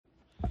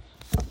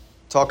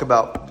talk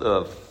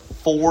about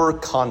 4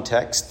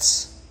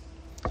 contexts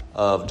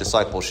of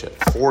discipleship.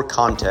 4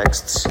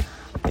 contexts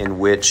in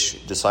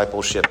which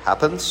discipleship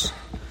happens.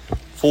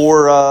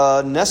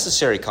 4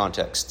 necessary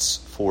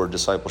contexts for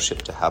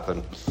discipleship to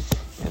happen.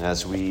 And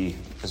as we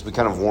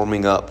kind of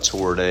warming up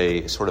toward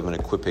a sort of an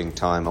equipping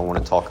time, I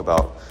want to talk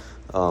about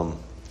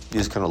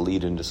these kind of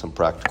lead into some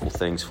practical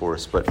things for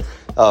us. But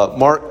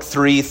Mark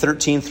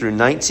 3:13 through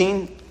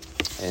 19.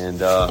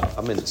 And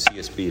I'm in the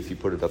CSB if you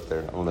put it up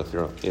there. I don't know if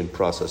you're in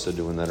process of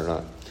doing that or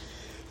not.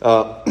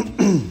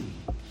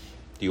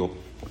 Don't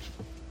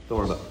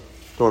worry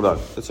about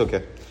it. It's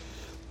okay.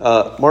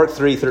 Mark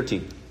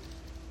 3:13.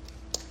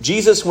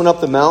 Jesus went up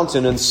the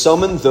mountain and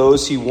summoned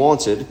those he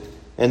wanted,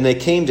 and they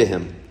came to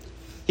him.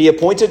 He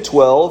appointed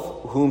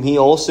 12, whom he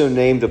also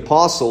named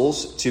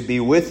apostles, to be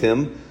with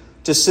him,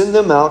 to send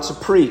them out to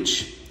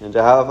preach and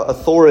to have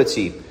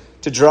authority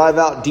to drive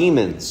out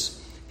demons.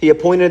 He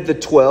appointed the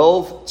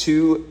 12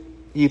 to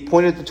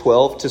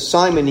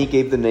Simon. He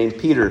gave the name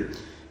Peter,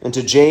 and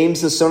to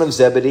James the son of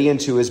Zebedee, and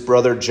to his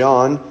brother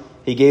John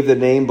he gave the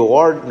name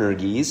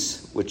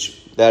Boanerges,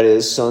 which that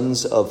is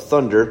sons of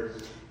thunder.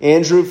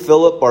 Andrew,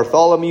 Philip,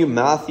 Bartholomew,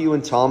 Matthew,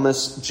 and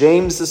Thomas,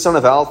 James the son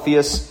of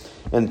Alphaeus,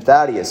 and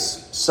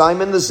Thaddeus,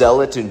 Simon the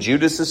Zealot, and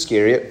Judas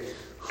Iscariot,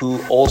 who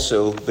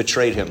also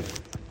betrayed him.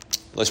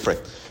 Let's pray.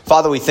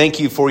 Father, we thank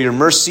you for your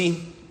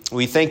mercy.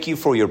 We thank you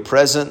for your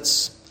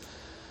presence.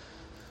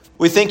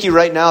 We thank you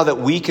right now that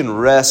we can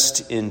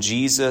rest in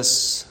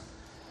Jesus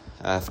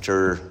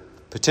after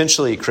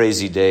potentially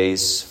crazy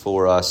days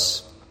for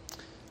us.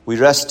 We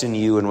rest in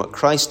you and what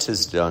Christ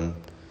has done.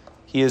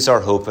 He is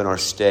our hope and our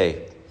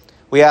stay.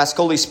 We ask,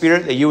 Holy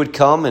Spirit, that you would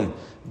come and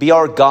be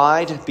our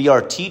guide, be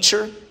our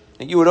teacher,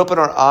 that you would open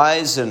our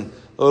eyes and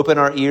open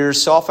our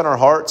ears, soften our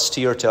hearts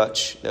to your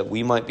touch, that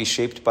we might be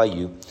shaped by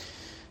you.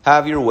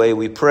 Have your way,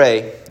 we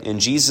pray, in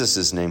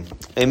Jesus' name.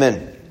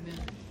 Amen.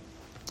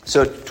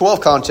 So 4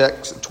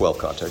 contexts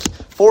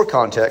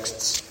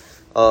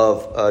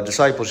of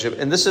discipleship.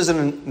 And this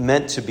isn't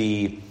meant to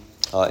be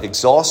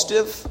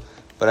exhaustive,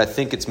 but I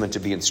think it's meant to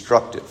be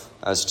instructive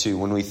as to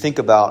when we think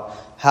about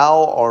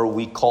how are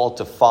we called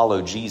to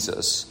follow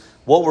Jesus.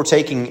 What we're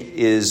taking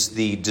is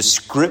the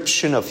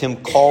description of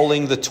him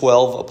calling the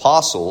 12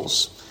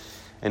 apostles.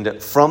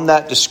 And from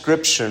that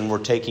description, we're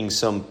taking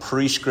some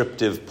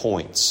prescriptive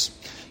points.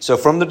 So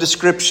from the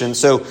description,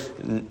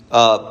 there's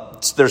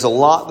a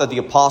lot that the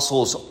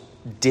apostles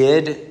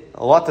did,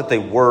 a lot that they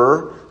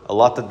were, a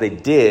lot that they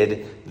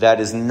did that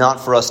is not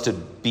for us to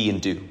be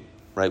and do,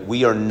 right?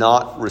 We are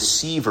not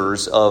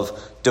receivers of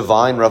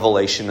divine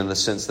revelation in the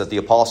sense that the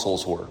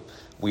apostles were.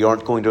 We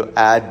aren't going to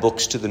add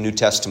books to the New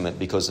Testament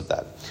because of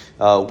that.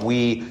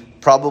 We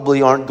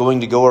probably aren't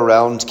going to go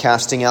around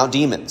casting out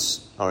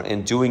demons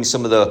and doing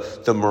some of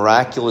the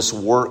miraculous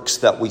works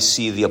that we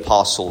see the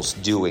apostles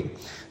doing.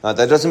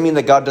 That doesn't mean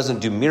that God doesn't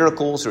do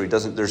miracles or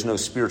there's no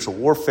spiritual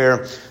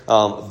warfare,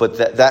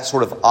 but that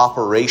sort of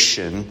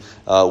operation,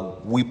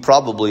 we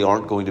probably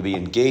aren't going to be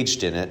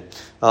engaged in it.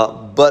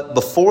 But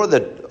before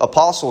the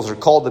apostles are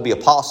called to be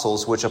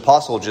apostles, which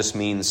apostle just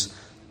means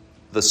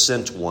the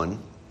sent one.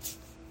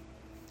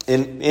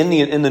 In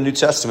the New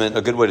Testament,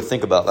 a good way to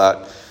think about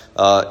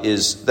that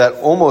is that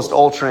almost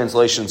all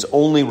translations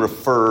only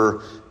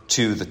refer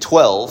to the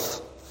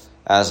 12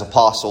 as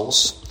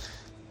apostles.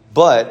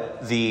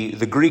 But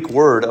the Greek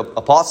word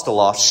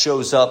apostolos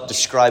shows up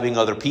describing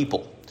other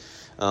people.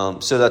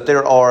 So that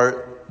there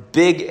are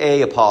big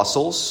A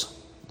apostles.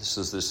 This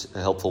is a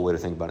helpful way to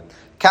think about it.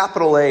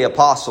 Capital A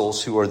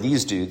apostles, who are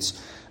these dudes,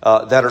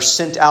 that are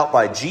sent out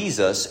by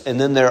Jesus. And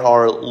then there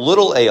are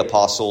little a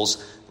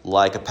apostles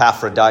like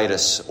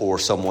Epaphroditus or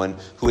someone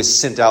who are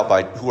sent out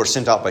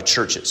by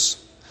churches.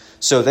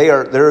 So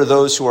there are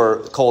those who are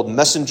called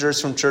messengers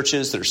from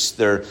churches.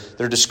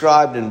 They're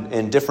described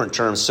in different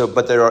terms.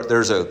 But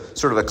there's a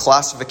sort of a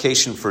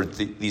classification for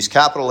these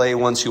capital A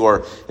ones who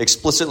are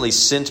explicitly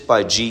sent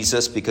by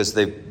Jesus because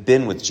they've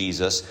been with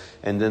Jesus,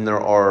 and then there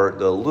are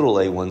the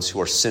little a ones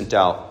who are sent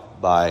out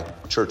by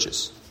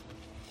churches,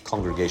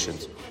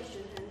 congregations.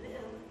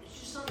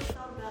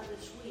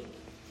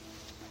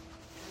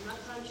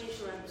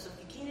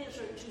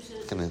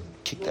 I'm gonna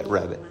kick that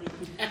rabbit.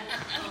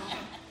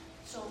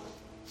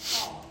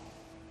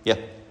 Yeah.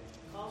 He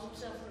calls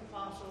himself an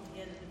apostle. He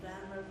had a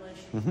divine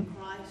revelation from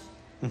Christ.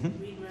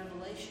 Read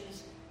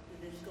Revelations that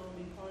there's going to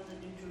be part of the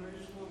New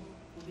Jerusalem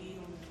will be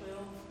on the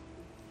 12.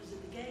 Is it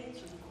the gates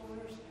or the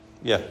corners?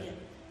 Yeah.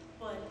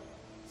 But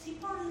is he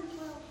part of the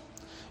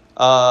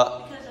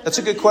 12? That's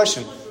a good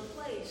question.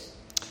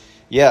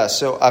 Yeah,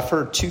 so I've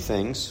heard 2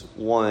 things.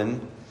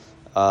 One,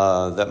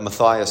 that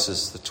Matthias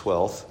is the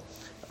 12th.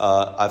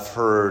 I've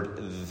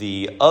heard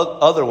the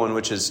other one,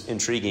 which is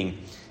intriguing,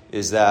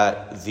 is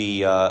that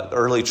the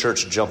early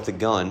church jumped the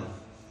gun,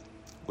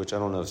 which I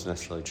don't know if it's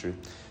necessarily true.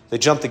 They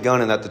jumped the gun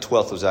and that the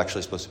 12th was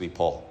actually supposed to be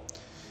Paul,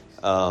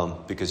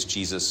 because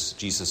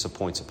Jesus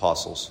appoints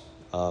apostles.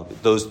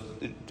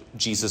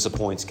 Jesus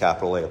appoints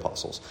capital A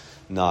apostles,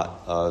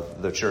 not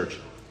the church.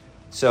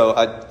 So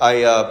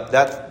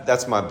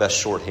that's my best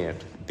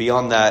shorthand.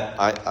 Beyond that,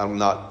 I'm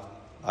not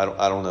I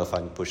don't know if I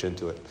can push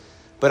into it.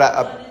 But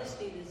What is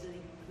neat is that he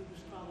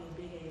was probably a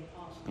big A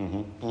apostle.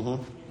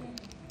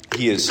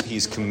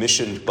 he's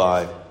commissioned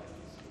by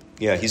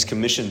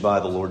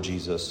the Lord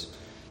Jesus.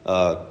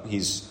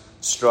 He's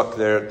struck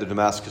there at the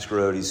Damascus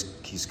Road.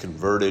 He's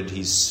converted.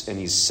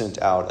 He's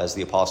sent out as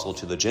the apostle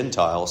to the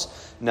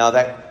Gentiles. Now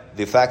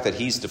the fact that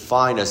he's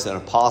defined as an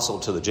apostle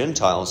to the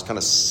Gentiles kind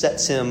of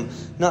sets him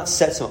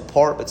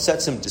apart, but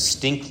sets him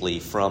distinctly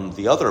from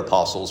the other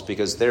apostles,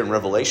 because there in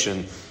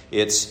Revelation,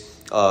 it's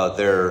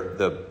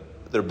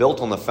they're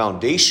built on the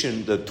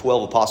foundation. The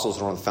 12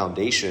 apostles are on the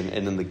foundation,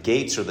 and then the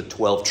gates are the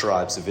 12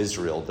 tribes of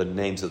Israel, the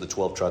names of the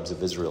 12 tribes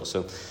of Israel.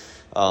 So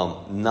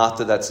not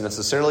that that's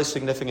necessarily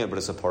significant, but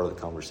it's a part of the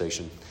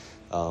conversation.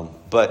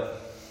 But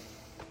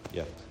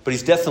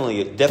he's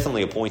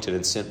definitely appointed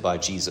and sent by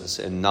Jesus,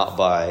 and not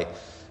by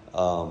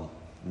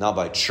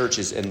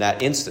churches in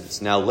that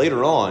instance. Now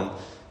later on,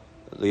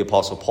 the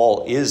Apostle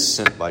Paul is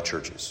sent by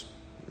churches.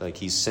 Like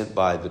he's sent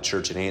by the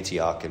church in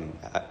Antioch in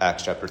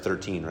Acts chapter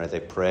 13, right? They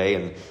pray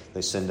and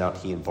they send out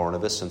he and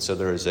Barnabas, and so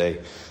there is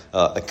a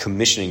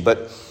commissioning.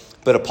 But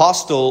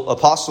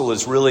apostle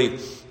is really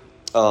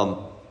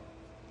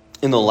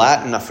in the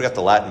Latin. I forgot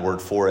the Latin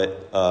word for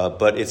it,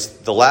 but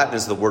the Latin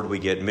is the word we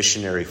get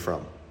missionary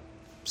from.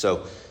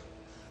 So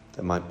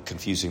that might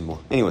confuse you more.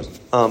 Anyways,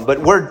 but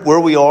where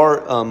we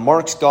are,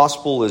 Mark's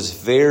gospel is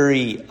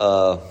very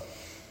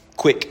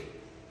quick.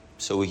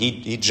 So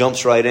he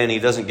jumps right in. He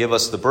doesn't give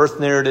us the birth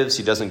narratives.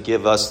 He doesn't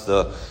give us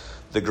the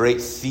great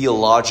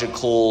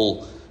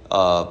theological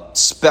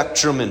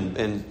spectrum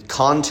and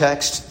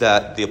context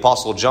that the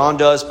Apostle John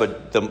does.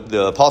 But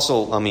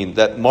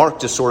that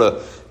Mark just sort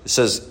of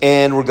says,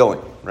 and we're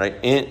going,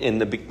 right?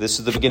 This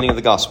is the beginning of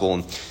the gospel.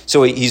 And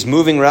so he's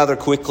moving rather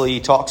quickly. He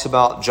talks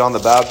about John the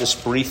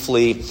Baptist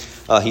briefly.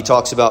 He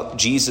talks about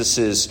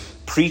Jesus's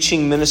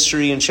preaching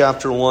ministry in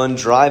chapter 1,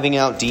 driving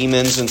out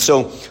demons. And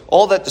so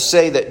all that to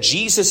say that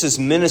Jesus's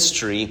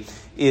ministry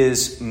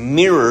is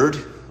mirrored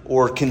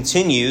or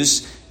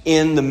continues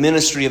in the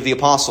ministry of the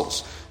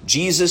apostles.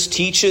 Jesus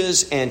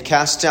teaches and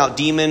casts out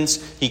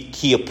demons.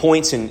 He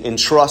appoints and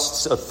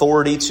entrusts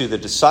authority to the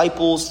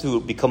disciples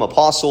who become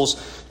apostles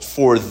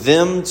for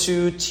them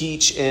to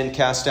teach and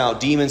cast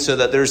out demons, so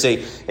that there's a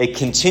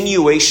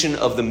continuation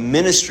of the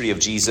ministry of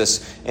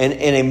Jesus and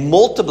a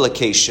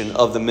multiplication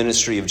of the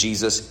ministry of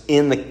Jesus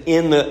in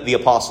the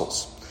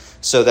apostles,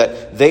 so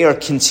that they are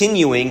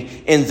continuing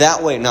in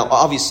that way. Now,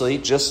 obviously,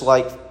 just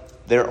like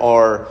there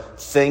are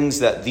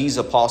things that these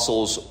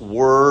apostles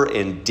were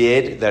and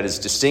did that is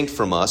distinct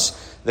from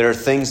us, there are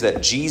things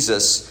that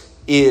Jesus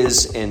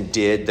is and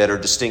did that are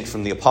distinct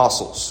from the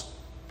apostles.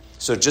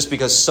 So just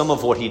because some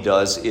of what he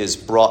does is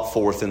brought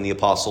forth in the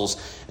apostles,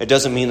 it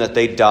doesn't mean that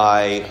they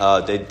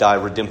die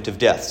redemptive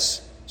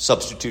deaths.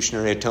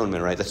 Substitutionary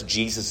atonement, right? That's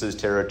Jesus'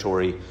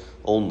 territory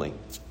only.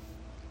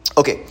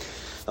 Okay.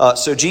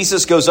 So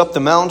Jesus goes up the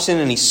mountain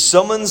and he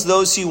summons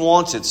those he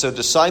wanted. So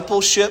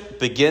discipleship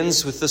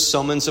begins with the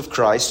summons of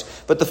Christ.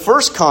 But the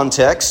first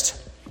context,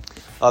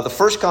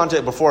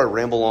 before I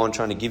ramble on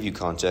trying to give you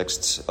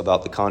contexts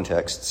about the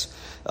contexts,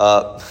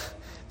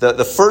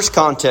 the first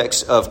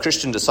context of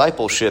Christian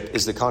discipleship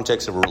is the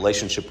context of a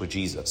relationship with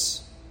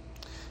Jesus.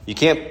 You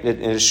can't,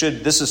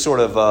 this is sort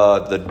of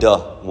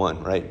the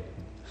one, right?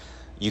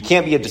 You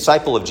can't be a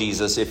disciple of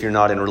Jesus if you're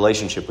not in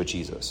relationship with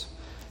Jesus.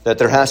 That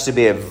there has to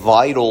be a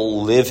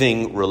vital,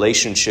 living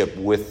relationship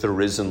with the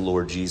risen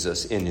Lord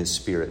Jesus in his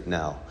spirit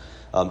now.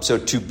 So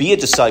to be a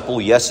disciple,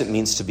 yes, it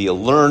means to be a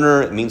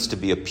learner. It means to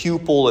be a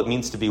pupil. It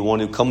means to be one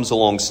who comes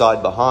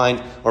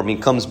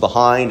comes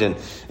behind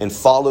and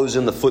follows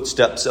in the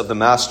footsteps of the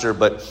master.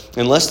 But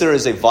unless there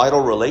is a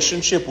vital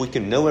relationship, we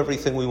can know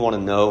everything we want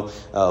to know.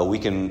 We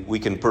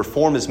can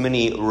perform as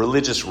many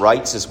religious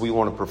rites as we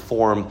want to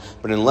perform.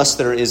 But unless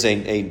there is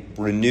a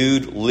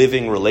renewed,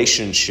 living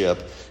relationship,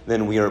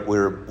 then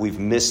we've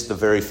missed the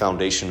very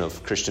foundation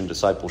of Christian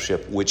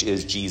discipleship, which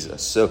is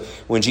Jesus. So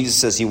when Jesus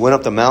says he went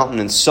up the mountain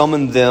and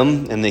summoned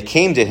them, and they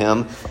came to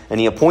him, and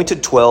he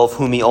appointed 12,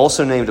 whom he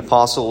also named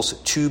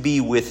apostles, to be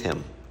with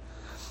him.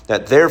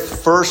 That their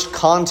first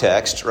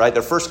context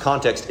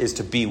is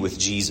to be with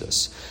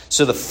Jesus.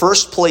 So the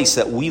first place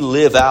that we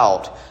live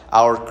out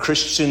our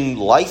Christian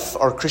life,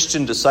 our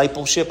Christian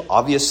discipleship,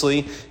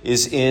 obviously,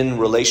 is in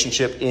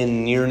relationship,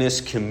 in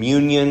nearness,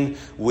 communion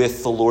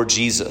with the Lord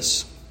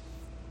Jesus.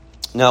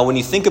 Now, when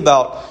you think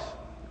about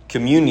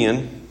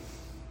communion,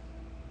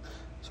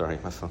 sorry,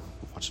 my phone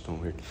watched it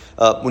weird.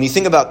 When you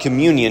think about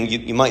communion,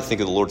 you might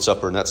think of the Lord's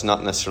Supper, and that's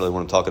not necessarily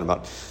what I'm talking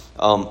about.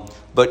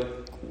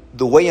 But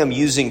the way I'm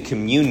using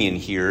communion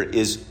here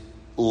is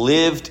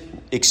lived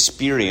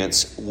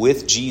experience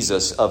with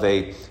Jesus of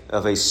a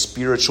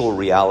spiritual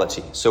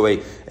reality. So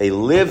a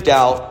lived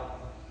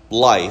out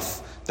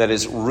life that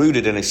is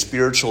rooted in a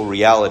spiritual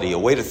reality. A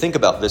way to think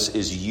about this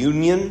is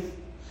union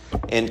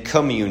and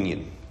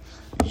communion.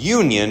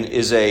 Union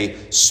is a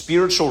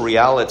spiritual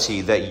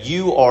reality that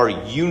you are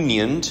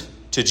unioned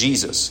to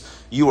Jesus.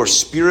 You are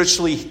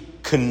spiritually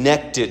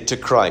connected to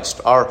Christ.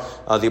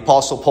 The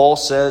Apostle Paul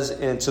says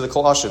to the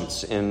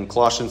Colossians in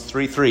Colossians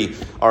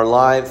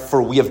 3:3,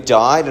 for we have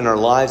died and our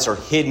lives are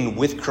hidden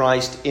with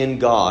Christ in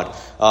God.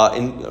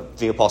 In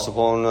the Apostle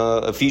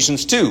Paul in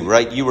Ephesians 2,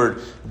 right? You were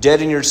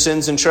dead in your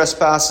sins and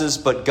trespasses,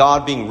 but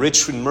God, being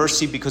rich in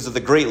mercy because of the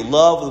great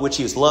love with which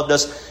He has loved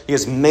us, He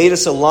has made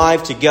us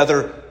alive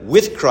together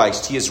with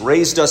Christ. He has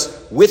raised us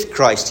with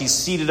Christ. He's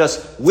seated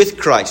us with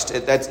Christ.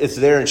 It's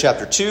there in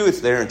chapter 2.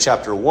 It's there in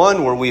chapter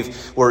 1 where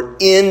we're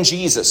in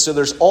Jesus. So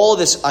there's all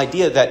this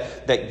idea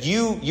that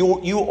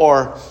you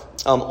are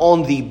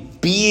on the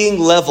being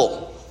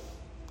level.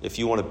 If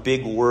you want a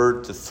big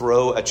word to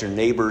throw at your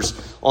neighbors,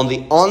 on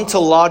the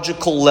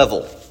ontological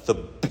level,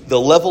 the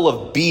level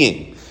of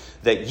being,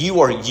 that you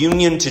are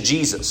union to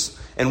Jesus.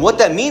 And what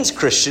that means,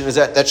 Christian, is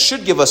that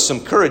should give us some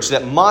courage,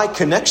 that my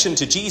connection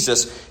to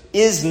Jesus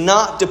is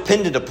not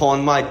dependent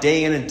upon my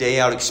day in and day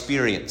out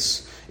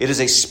experience. It is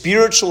a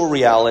spiritual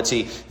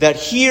reality that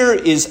here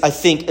is, I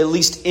think, at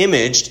least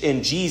imaged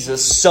in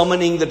Jesus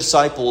summoning the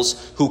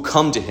disciples who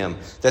come to Him.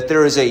 That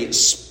there is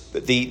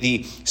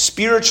the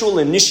spiritual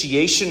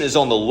initiation is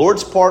on the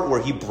Lord's part,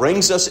 where He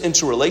brings us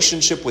into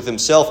relationship with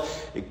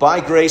Himself by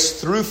grace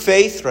through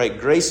faith, right?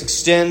 Grace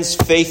extends,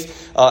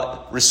 faith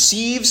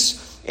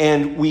receives,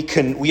 and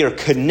we are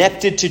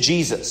connected to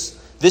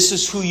Jesus. This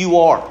is who you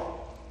are.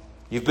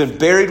 You've been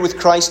buried with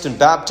Christ in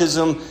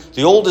baptism.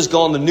 The old is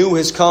gone, the new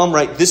has come,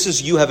 right?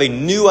 You have a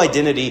new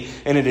identity,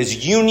 and it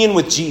is union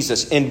with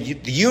Jesus. And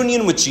the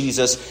union with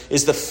Jesus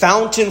is the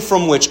fountain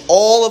from which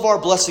all of our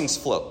blessings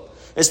flow.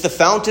 It's the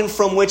fountain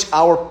from which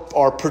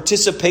our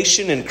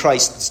participation in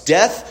Christ's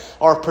death,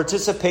 our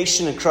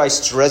participation in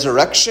Christ's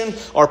resurrection,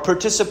 our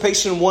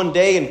participation one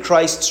day in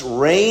Christ's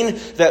reign,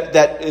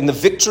 that in the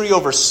victory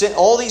over sin,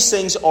 all these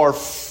things are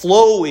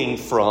flowing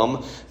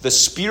from the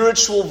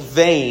spiritual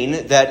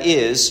vein that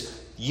is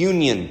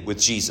union with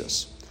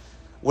Jesus.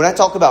 When I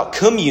talk about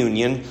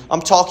communion,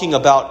 I'm talking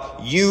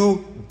about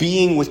you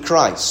being with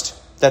Christ.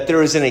 That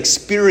there is an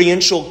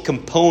experiential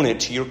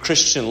component to your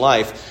Christian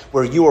life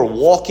where you are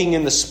walking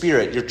in the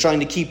Spirit. You're trying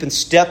to keep in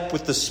step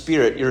with the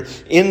Spirit. You're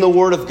in the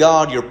Word of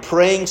God. You're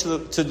praying to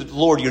the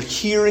Lord. You're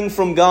hearing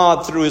from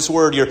God through His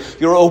Word.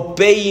 You're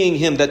obeying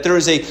Him. That there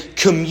is a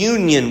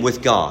communion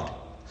with God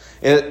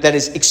that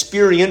is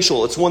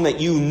experiential. It's one that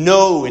you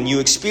know and you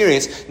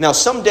experience. Now,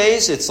 some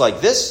days it's like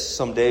this.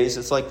 Some days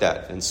it's like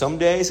that. And some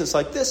days it's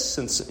like this.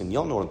 And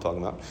y'all know what I'm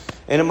talking about.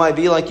 And it might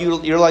be like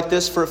you're like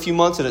this for a few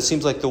months and it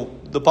seems like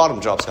the bottom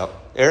drops out.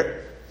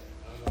 Eric?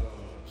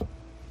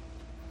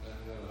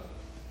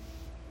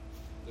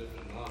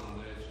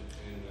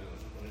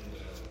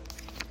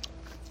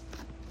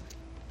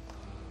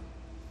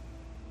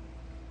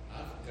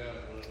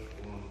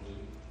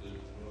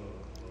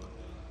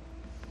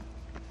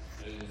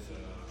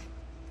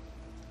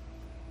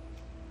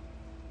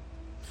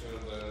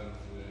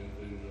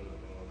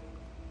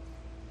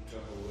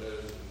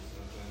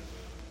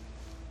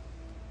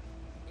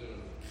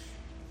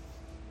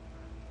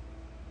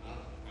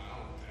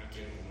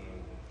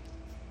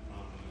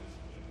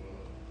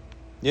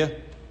 Yeah.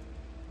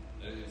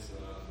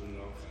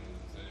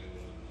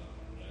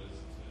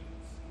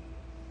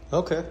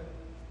 Okay.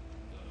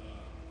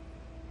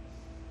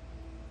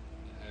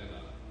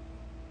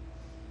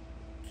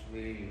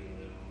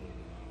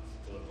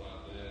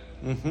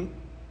 Mm-hmm.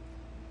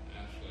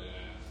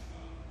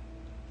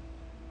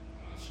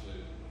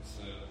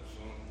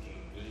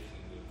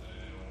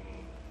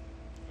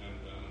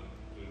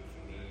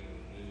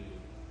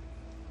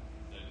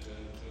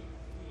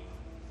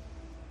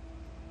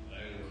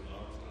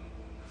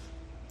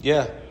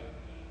 Yeah.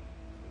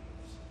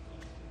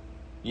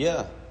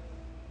 Yeah.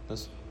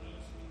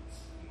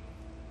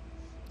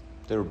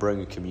 They were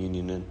bringing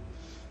communion in.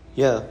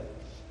 Yeah.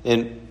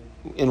 And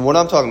what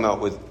I'm talking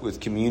about with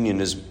communion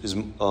is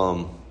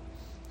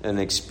an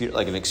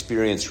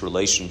experienced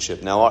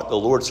relationship. Now, the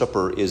Lord's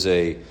Supper is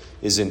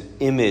an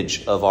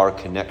image of our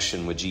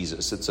connection with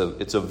Jesus. It's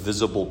a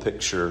visible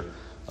picture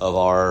of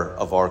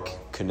our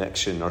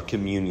connection, our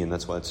communion.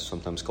 That's why it's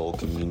sometimes called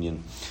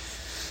communion.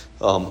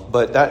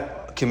 But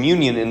that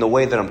communion, in the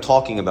way that I'm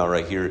talking about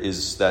right here,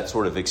 is that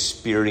sort of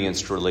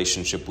experienced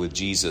relationship with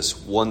Jesus,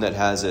 one that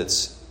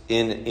has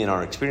in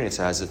our experience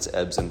has its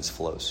ebbs and its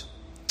flows.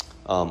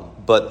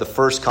 But the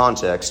first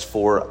context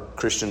for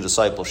Christian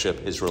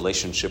discipleship is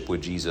relationship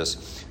with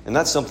Jesus. And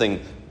that's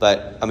something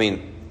that, I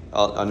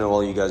know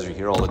all you guys are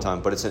here all the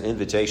time, but it's an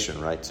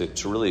invitation, right?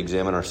 To really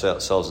examine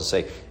ourselves and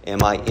say,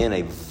 am I in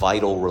a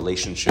vital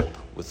relationship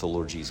with the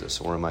Lord Jesus?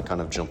 Or am I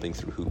kind of jumping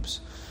through hoops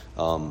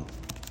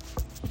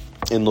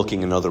and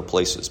looking in other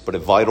places? But a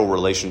vital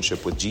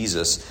relationship with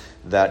Jesus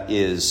that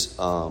is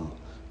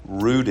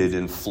rooted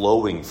and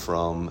flowing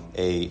from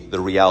the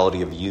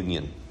reality of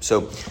union.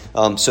 So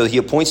he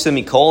appoints them,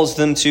 he calls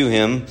them to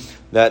him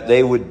that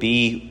they would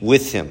be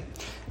with him.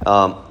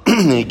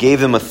 He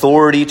gave them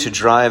authority to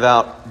drive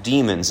out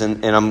demons,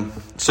 to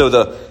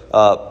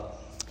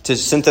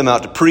send them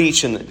out to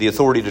preach, and the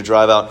authority to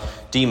drive out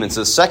demons.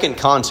 The second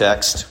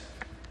context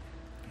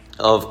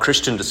of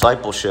Christian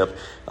discipleship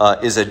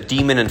is a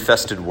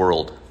demon-infested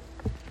world.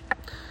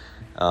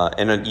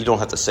 and you don't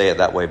have to say it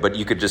that way, but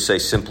you could just say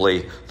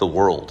simply the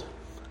world.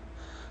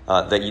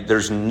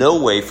 There's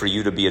no way for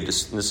you to be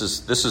this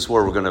is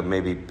where we're going to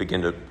maybe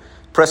begin to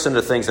press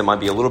into things that might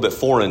be a little bit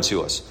foreign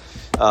to us.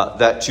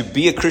 That to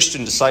be a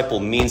Christian disciple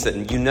means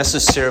that you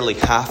necessarily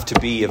have to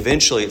be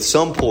eventually at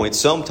some point,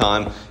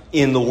 sometime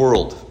in the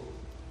world.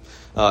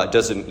 It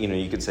doesn't,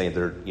 you could say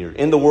you're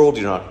in the world,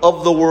 you're not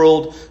of the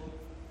world,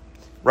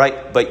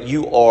 right? But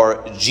you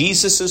are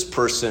Jesus's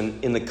person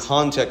in the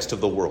context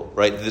of the world,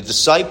 right? The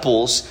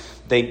disciples,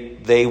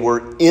 they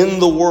were in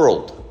the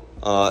world.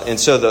 And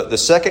so the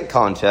second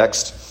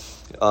context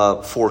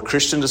for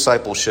Christian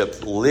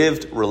discipleship,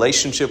 lived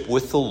relationship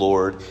with the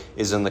Lord,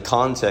 is in the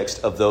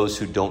context of those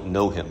who don't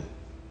know him.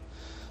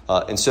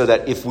 And so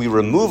that if we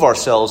remove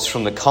ourselves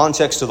from the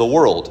context of the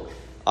world,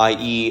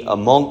 i.e. a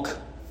monk,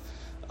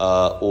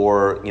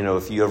 or,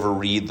 if you ever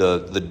read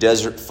the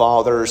Desert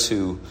Fathers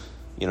who,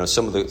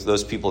 some of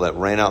those people that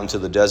ran out into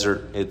the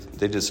desert,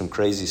 they did some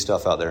crazy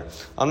stuff out there.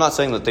 I'm not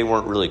saying that they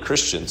weren't really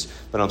Christians,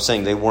 but I'm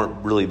saying they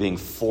weren't really being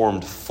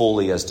formed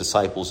fully as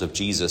disciples of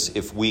Jesus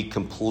if we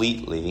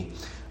completely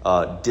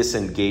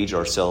disengage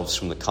ourselves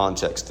from the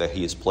context that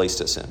he has placed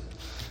us in.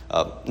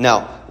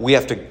 Now, we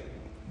have to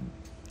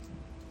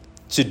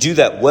do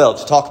that well,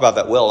 to talk about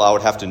that well, I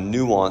would have to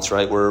nuance,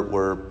 right,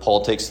 where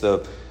Paul takes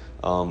the,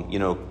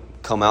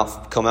 come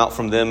out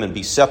from them and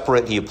be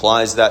separate. He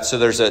applies that. So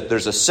there's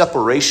a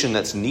separation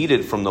that's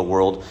needed from the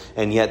world,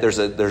 and yet there's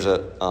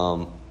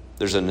a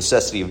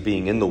necessity of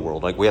being in the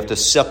world. Like we have to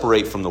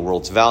separate from the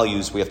world's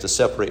values. We have to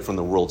separate from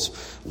the world's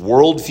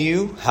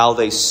worldview, how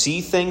they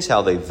see things,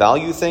 how they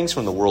value things,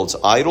 from the world's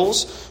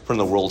idols, from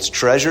the world's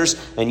treasures,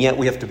 and yet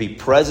we have to be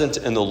present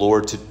in the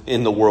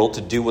world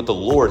to do what the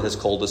Lord has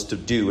called us to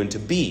do and to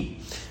be.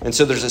 And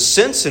so there's a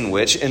sense in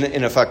which, and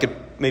if I could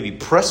maybe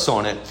press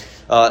on it,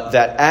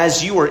 that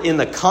as you are in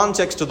the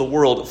context of the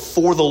world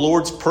for the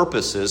Lord's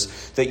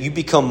purposes, that you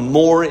become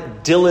more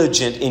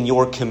diligent in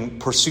your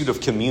pursuit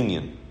of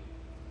communion.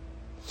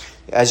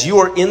 As you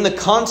are in the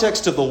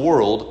context of the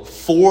world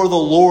for the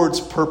Lord's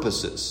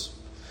purposes,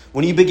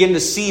 when you begin to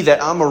see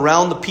that I'm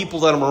around the people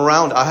that I'm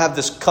around, I have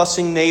this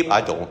cussing neighbor. I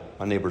don't.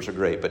 My neighbors are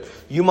great. But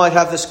you might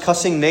have this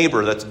cussing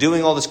neighbor that's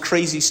doing all this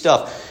crazy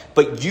stuff.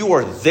 But you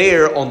are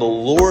there on the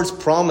Lord's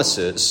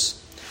promises.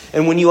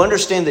 And when you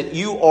understand that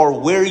you are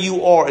where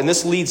you are, and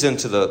this leads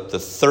into the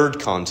third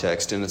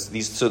context, and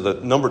so the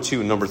number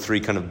 2 and number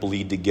 3 kind of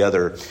bleed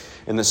together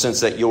in the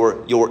sense that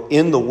you're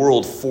in the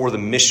world for the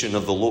mission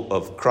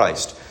of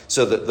Christ.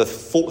 So the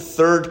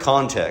third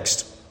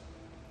context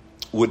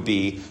would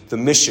be the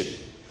mission.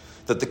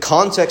 That the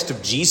context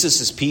of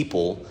Jesus'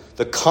 people,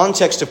 the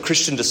context of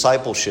Christian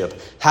discipleship,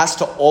 has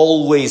to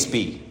always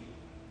be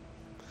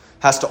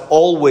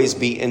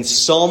in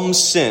some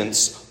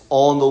sense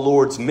on the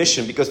Lord's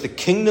mission, because the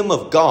kingdom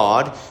of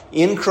God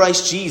in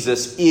Christ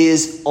Jesus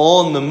is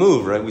on the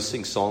move, right? We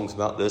sing songs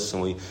about this,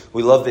 and we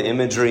love the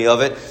imagery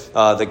of it.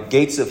 The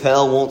gates of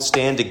hell won't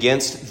stand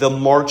against the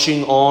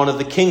marching on of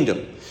the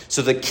kingdom.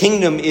 So the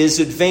kingdom is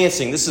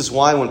advancing. This is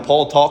why when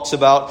Paul talks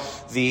about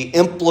the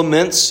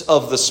implements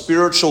of the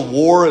spiritual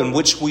war in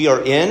which we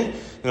are in,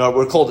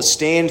 we're called to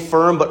stand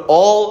firm, but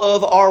all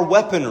of our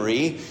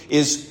weaponry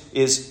is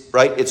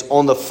right. It's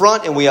on the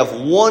front, and we have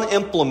one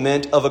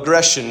implement of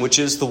aggression, which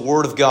is the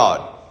Word of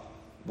God,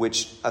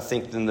 which I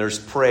think then there's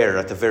prayer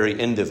at the very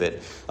end of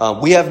it.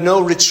 We have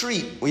no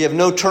retreat. We have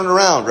no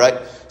turnaround,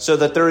 right? So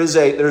that there's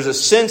a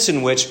sense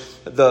in which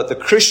the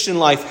Christian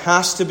life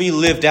has to be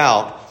lived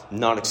out,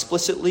 not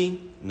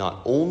explicitly,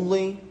 not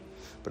only,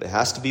 but it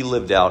has to be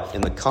lived out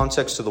in the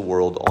context of the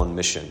world on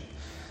mission.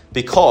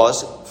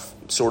 Because,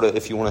 sort of,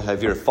 if you want to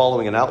have your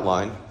following an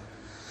outline,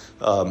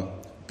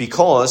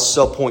 because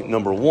subpoint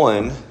number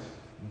 1,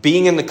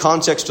 being in the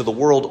context of the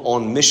world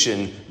on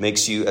mission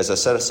makes you, as I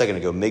said a second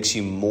ago, makes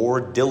you more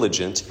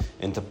diligent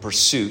in the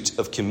pursuit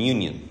of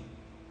communion.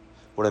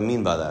 What do I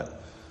mean by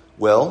that?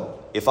 Well,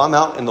 if I'm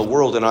out in the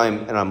world and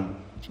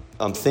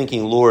I'm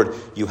thinking, Lord,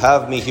 you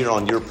have me here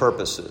on your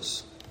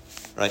purposes,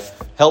 right?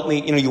 Help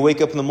me. You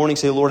wake up in the morning and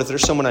say, Lord, if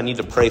there's someone I need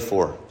to pray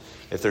for,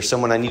 if there's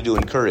someone I need to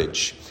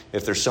encourage,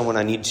 if there's someone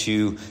I need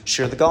to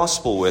share the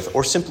gospel with,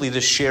 or simply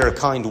just share a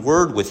kind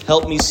word with,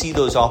 help me see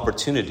those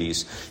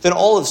opportunities. Then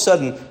all of a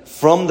sudden,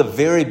 from the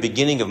very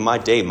beginning of my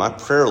day, my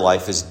prayer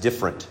life is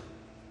different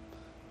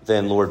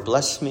than, Lord,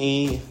 bless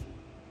me,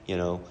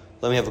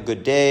 let me have a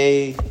good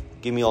day,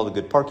 give me all the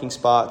good parking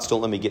spots,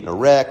 don't let me get in a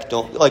wreck,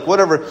 don't,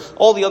 whatever,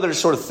 all the other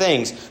sort of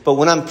things. But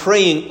when I'm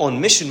praying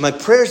on mission, my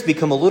prayers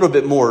become a little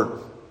bit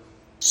more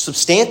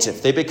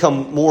substantive. They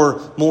become more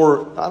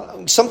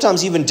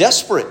sometimes even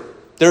desperate.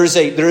 There is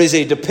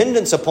a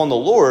dependence upon the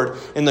Lord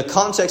in the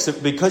context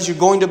of, because you're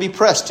going to be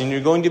pressed and you're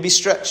going to be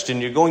stretched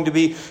and you're going to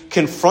be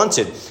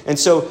confronted. And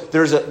so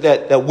there's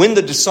that when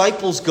the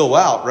disciples go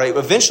out, right,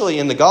 eventually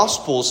in the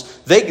Gospels,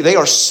 they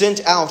are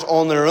sent out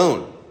on their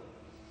own.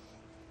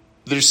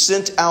 They're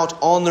sent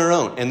out on their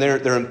own, and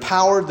they're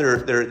empowered.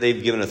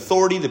 They've given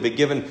authority. They've been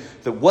given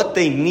what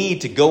they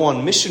need to go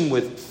on mission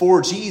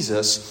for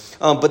Jesus.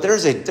 But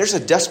there's a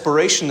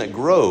desperation that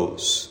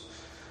grows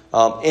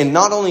And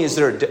not only is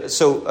there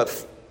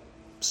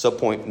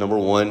subpoint number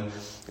one,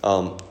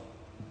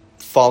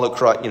 follow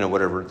Christ,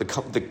 whatever.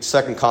 The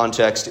second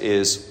context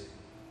is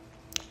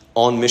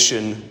on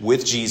mission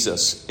with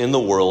Jesus in the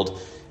world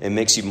and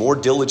makes you more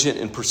diligent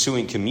in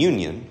pursuing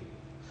communion.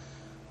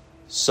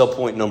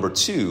 Subpoint number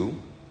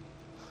two.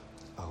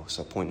 I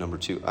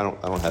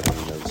don't have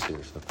any notes here.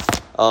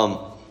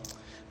 So.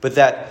 But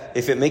that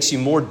if it makes you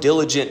more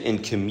diligent in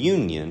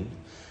communion,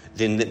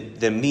 then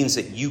that means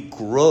that you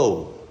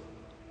grow.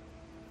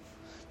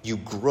 You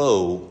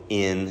grow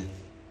in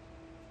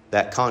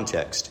that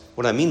context.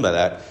 What I mean by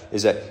that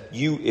is that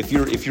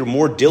if you're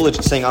more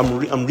diligent, saying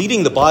I'm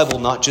reading the Bible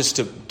not just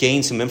to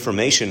gain some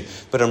information,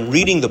 but I'm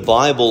reading the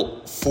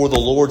Bible for the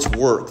Lord's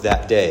work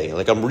that day.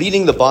 Like I'm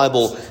reading the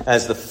Bible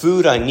as the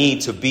food I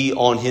need to be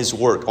on His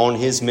work, on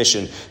His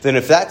mission. Then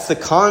if that's the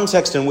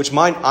context in which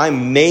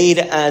I'm made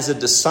as a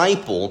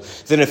disciple,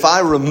 then if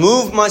I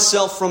remove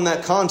myself from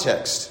that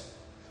context,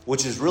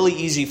 which is really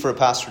easy for a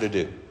pastor to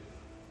do,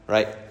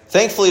 right?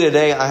 Thankfully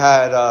today I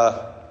had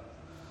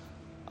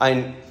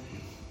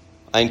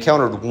I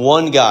encountered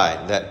one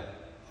guy that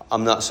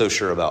I'm not so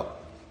sure about.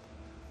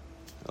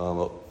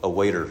 A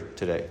waiter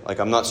today. Like,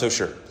 I'm not so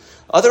sure.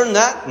 Other than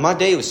that, my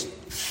day was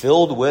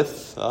filled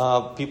with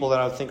people that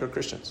I think are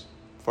Christians,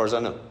 as far as I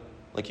know,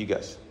 like you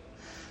guys.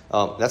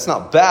 That's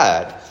not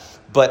bad,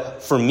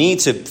 but for me,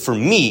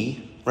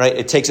 right,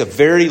 it takes a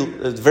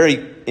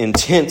very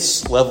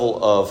intense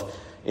level of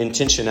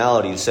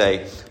intentionality to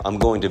say, I'm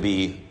going to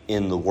be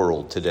in the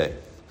world today.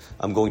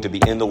 I'm going to be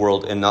in the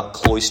world and not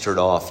cloistered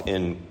off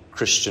in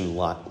Christian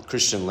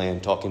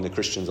land, talking to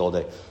Christians all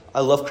day.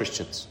 I love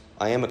Christians.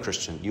 I am a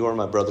Christian. You are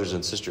my brothers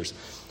and sisters.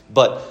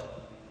 But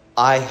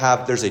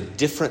there's a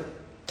different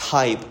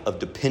type of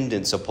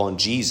dependence upon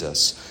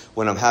Jesus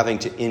when I'm having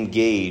to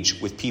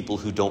engage with people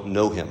who don't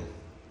know Him.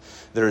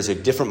 There is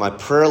my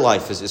prayer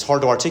life is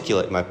hard to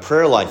articulate. My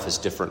prayer life is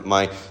different.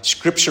 My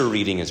scripture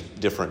reading is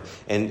different.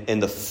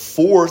 And the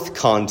fourth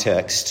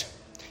context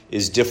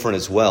is different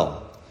as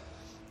well.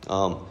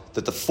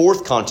 That the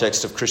fourth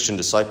context of Christian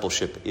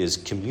discipleship is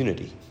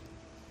community,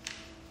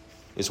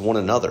 is one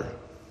another.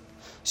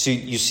 So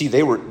you see,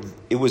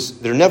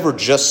 they're never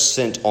just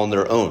sent on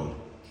their own.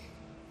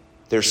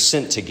 They're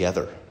sent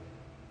together.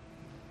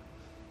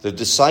 The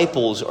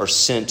disciples are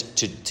sent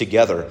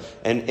together.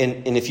 And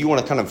if you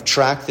want to kind of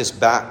track this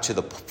back to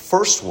the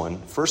first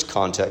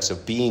context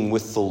of being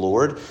with the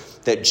Lord,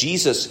 that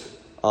Jesus,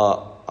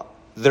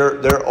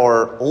 there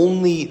are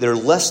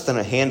less than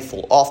a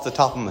handful, off the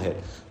top of my head,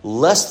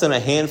 less than a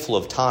handful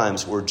of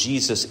times where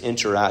Jesus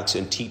interacts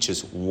and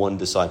teaches one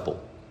disciple,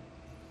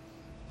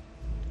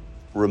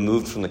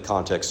 removed from the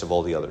context of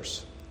all the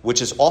others,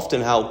 which is often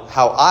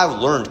how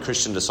I've learned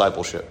Christian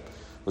discipleship,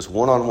 was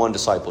one-on-one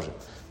discipleship.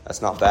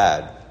 That's not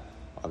bad,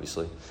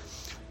 obviously.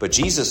 But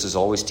Jesus is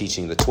always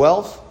teaching the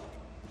 12,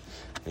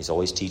 and He's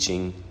always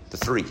teaching the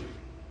 3,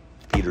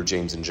 Peter,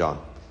 James, and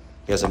John.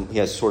 He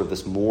has sort of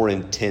this more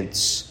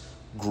intense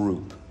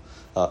group.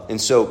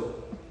 And so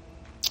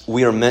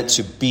we are meant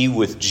to be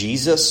with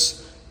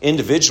Jesus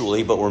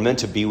individually, but we're meant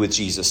to be with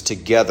Jesus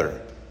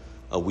together.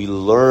 We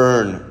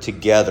learn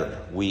together.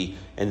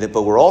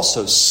 But we're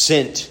also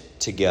sent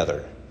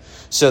together.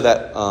 So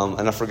that,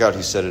 and I forgot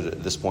who said it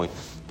at this point,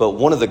 but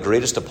one of the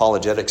greatest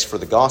apologetics for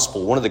the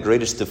gospel, one of the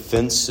greatest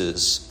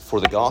defenses for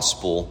the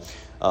gospel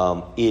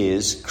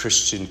is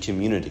Christian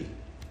community.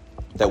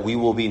 That we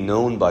will be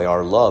known by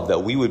our love,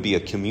 that we would be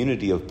a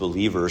community of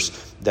believers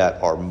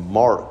that are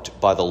marked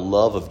by the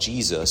love of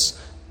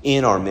Jesus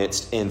in our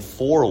midst and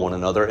for one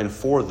another and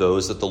for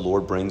those that the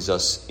Lord brings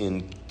us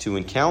in to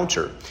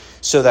encounter.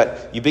 So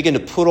that you begin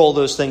to put all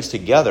those things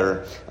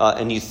together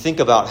and you think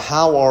about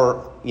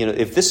how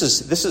if this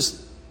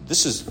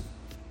is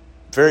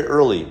very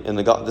early in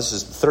this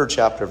is the 3rd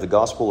chapter of the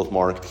Gospel of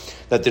Mark,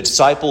 that the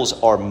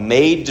disciples are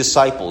made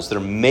disciples. They're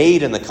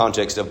made in the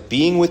context of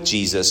being with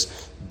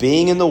Jesus,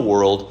 being in the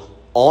world,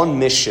 on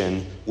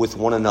mission with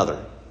one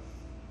another.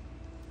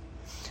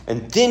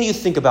 And then you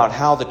think about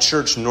how the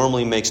church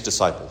normally makes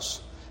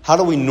disciples. How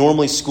do we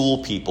normally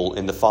school people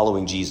into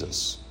following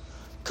Jesus?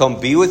 Come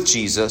be with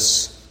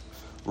Jesus,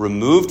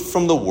 removed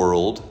from the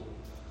world,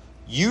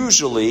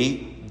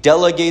 usually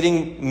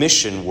delegating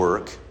mission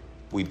work.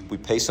 We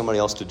pay somebody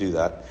else to do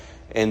that.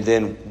 And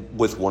then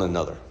with one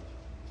another.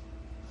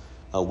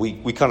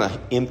 We kind of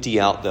empty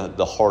out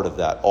the heart of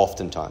that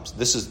oftentimes.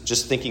 This is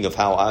just thinking of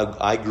how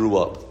I grew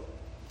up.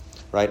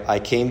 Right? I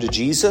came to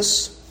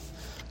Jesus.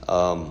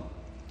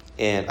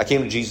 And I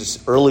came to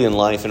Jesus early in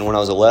life, and when I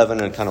was 11,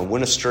 and kind of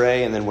went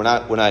astray. And then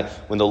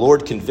when the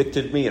Lord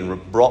convicted me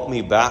and brought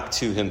me back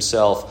to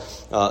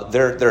Himself,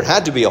 there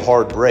had to be a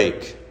hard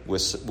break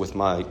with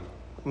I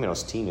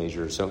was a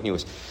teenager, so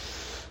anyways.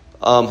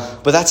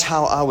 But that's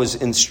how I was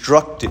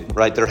instructed,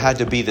 right? There had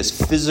to be this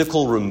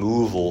physical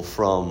removal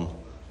from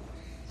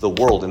the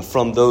world and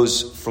from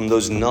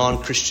those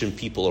non-Christian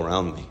people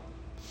around me.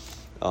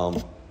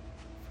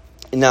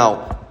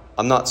 Now,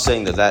 I'm not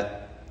saying that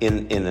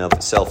in and of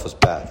itself was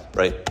bad,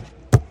 right?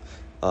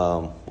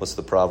 What's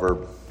the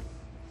proverb?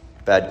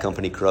 Bad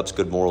company corrupts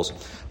good morals.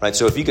 Right?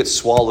 So if you get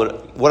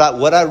swallowed,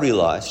 what I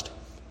realized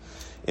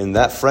in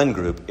that friend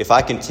group, if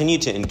I continue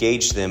to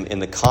engage them in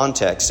the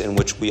context in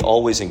which we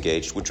always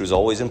engaged, which was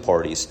always in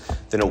parties,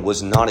 then it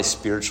was not a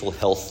spiritually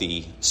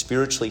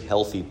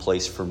healthy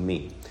place for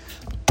me.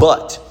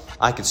 But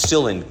I could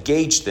still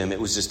engage them. It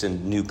was just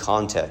in new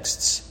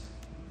contexts.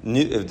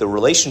 The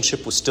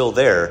relationship was still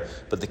there,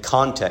 but the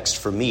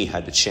context for me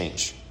had to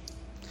change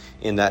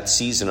in that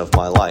season of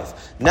my life.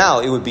 Now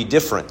it would be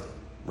different,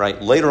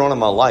 right? Later on in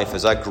my life,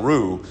 as I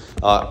grew,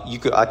 I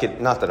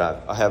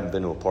haven't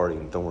been to a party.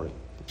 Don't worry,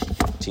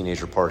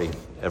 teenager party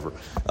ever.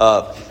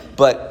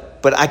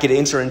 But I could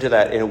enter into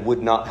that, and it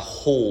would not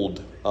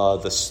hold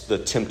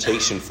the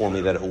temptation for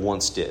me that it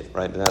once did,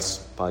 right? And that's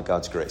by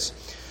God's grace.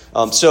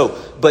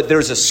 But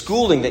there's a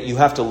schooling that you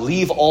have to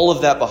leave all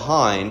of that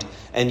behind,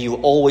 and you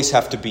always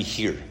have to be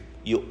here.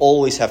 You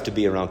always have to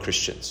be around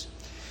Christians.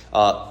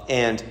 So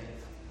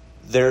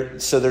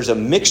there's a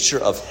mixture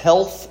of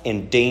health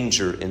and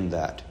danger in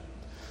that.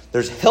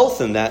 There's health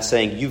in that,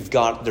 saying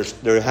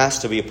there has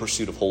to be a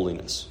pursuit of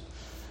holiness.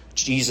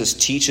 Jesus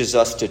teaches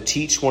us to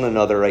teach one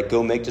another, right?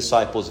 Go make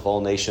disciples of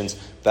all nations,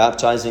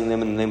 baptizing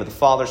them in the name of the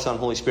Father, Son,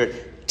 Holy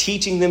Spirit,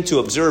 teaching them to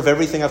observe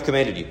everything I've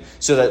commanded you.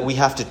 So that we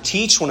have to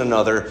teach one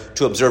another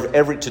to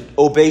to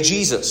obey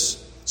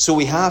Jesus. So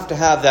we have to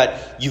have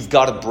that. You've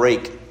got to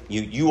break.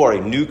 You are a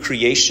new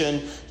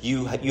creation.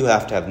 You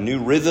have to have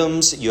new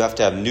rhythms. You have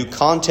to have new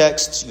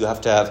contexts. You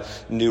have to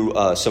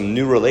have some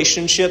new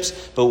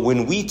relationships. But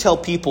when we tell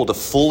people to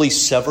fully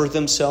sever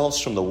themselves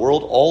from the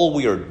world, all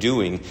we are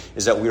doing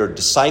is that we are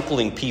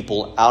discipling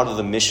people out of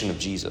the mission of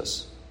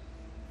Jesus.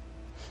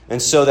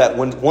 And so that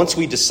once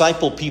we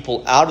disciple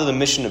people out of the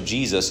mission of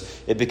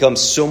Jesus, it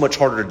becomes so much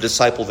harder to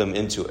disciple them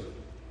into it.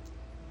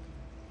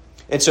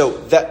 And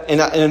so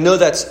I know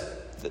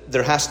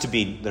there has to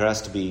be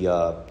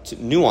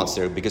nuance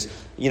there, because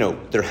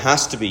there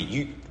has to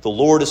be the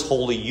Lord is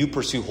holy, you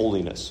pursue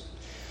holiness.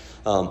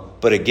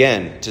 But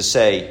again, to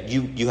say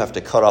you have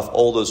to cut off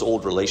all those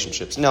old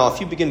relationships. Now, if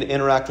you begin to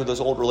interact with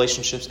those old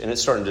relationships and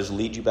it's starting to just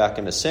lead you back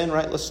into sin,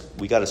 right?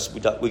 We got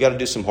to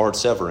do some hard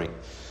severing.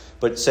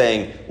 But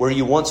saying where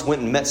you once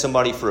went and met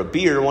somebody for a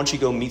beer, why don't you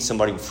go meet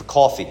somebody for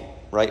coffee,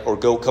 right? Or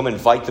come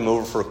invite them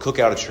over for a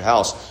cookout at your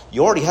house.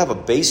 You already have a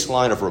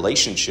baseline of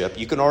relationship.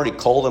 You can already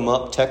call them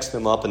up, text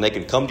them up, and they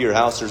can come to your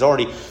house.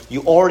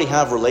 You already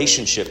have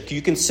relationship.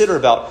 You consider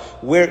about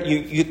where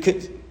you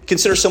could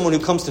consider someone who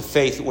comes to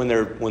faith when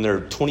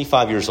they're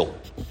 25 years old.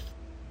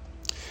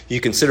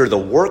 You consider the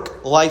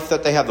work life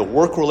that they have, the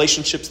work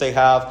relationships they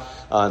have,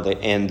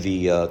 and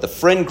the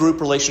friend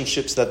group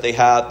relationships that they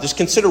have. Just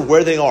consider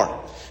where they are.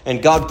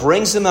 And God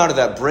brings them out of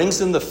that, brings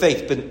them the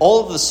faith. But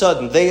all of a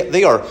sudden,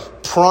 they are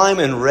prime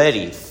and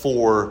ready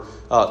for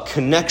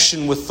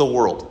connection with the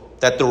world.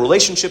 That the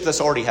relationship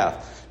that's already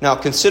have. Now,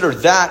 consider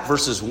that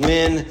versus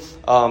when,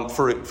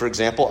 for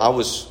example, I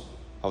was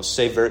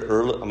saved very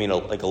early. I mean,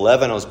 like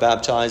 11, I was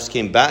baptized,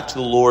 came back to the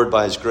Lord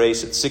by His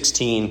grace at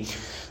 16.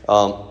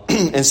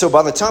 And so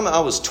by the time I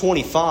was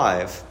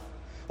 25,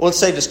 well, let's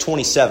say just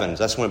 27,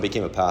 that's when I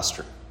became a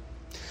pastor.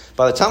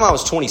 By the time I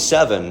was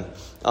 27,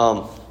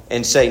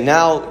 and say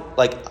now,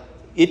 like,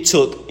 it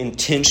took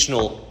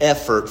intentional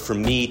effort for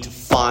me to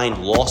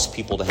find lost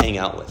people to hang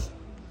out with.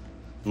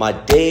 My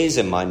days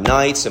and my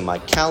nights and my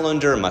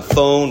calendar and my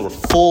phone were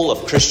full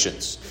of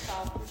Christians.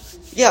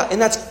 Yeah,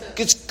 and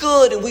it's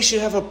good, and we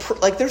should have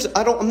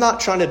I'm not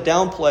trying to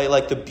downplay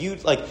like the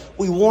beauty. Like,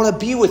 we want to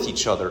be with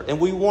each other, and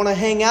we want to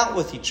hang out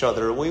with each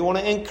other, and we want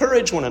to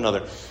encourage one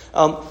another,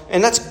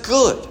 and that's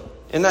good.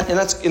 And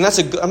that's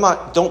a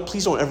good.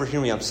 Please don't ever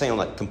hear me. I'm saying I'm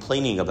like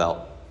complaining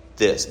about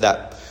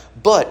that.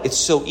 But it's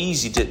so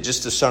easy to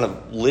sort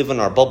of live in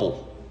our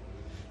bubble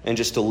and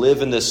just to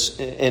live in this.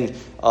 And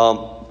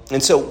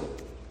so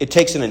it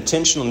takes an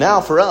intentional,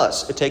 now for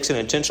us, it takes an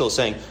intentional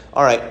saying,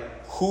 all right,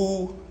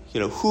 who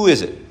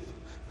is it?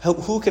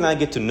 Who can I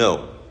get to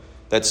know?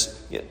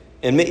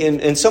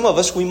 And some of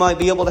us, we might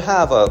be able to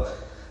have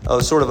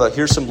a sort of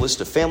here's some list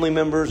of family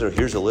members, or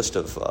here's a list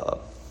of,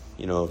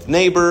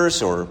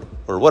 neighbors or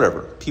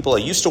whatever. People I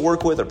used to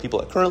work with or people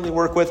I currently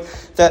work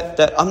with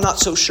that I'm not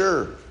so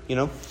sure,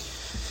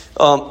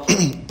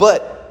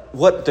 But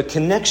what the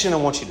connection I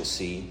want you to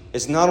see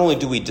is not only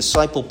do we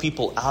disciple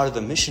people out of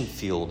the mission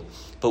field,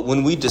 but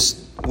when we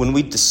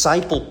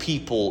disciple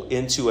people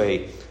into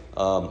an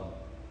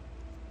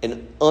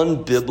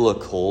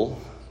unbiblical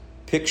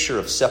picture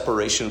of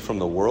separation from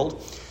the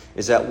world,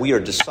 is that we are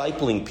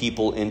discipling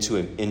people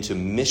into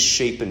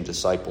misshapen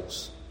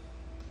disciples.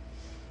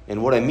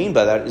 And what I mean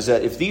by that is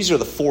that if these are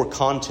the four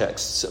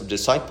contexts of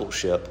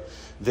discipleship,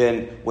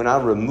 then when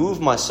I remove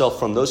myself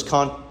from those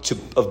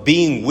of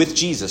being with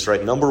Jesus,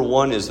 right? Number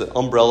one is the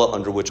umbrella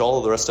under which all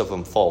of the rest of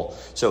them fall.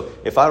 So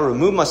if I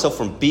remove myself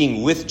from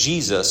being with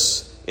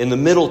Jesus in the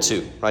middle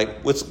two, right?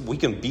 We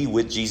can be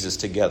with Jesus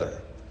together.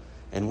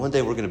 And one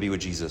day we're going to be with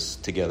Jesus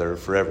together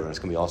forever, and it's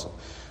going to be awesome.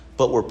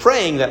 But we're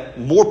praying that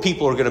more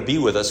people are going to be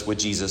with us with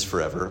Jesus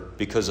forever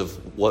because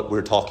of what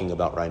we're talking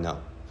about right now.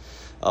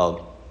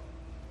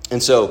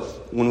 And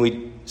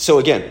so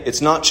again,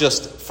 it's not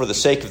just for the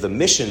sake of the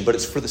mission, but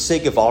it's for the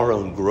sake of our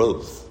own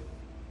growth.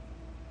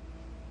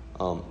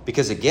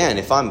 Because again,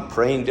 if I'm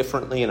praying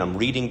differently and I'm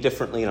reading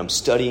differently and I'm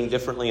studying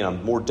differently and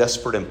I'm more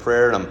desperate in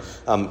prayer and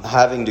I'm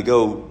having to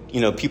go,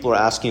 people are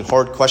asking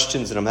hard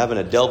questions and I'm having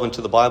to delve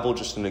into the Bible,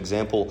 just an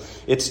example,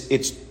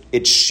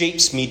 it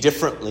shapes me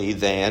differently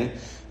than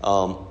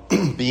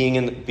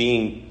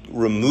being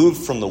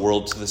removed from the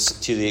world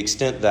to the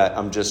extent that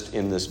I'm just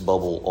in this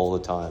bubble all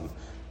the time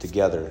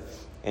together.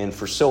 And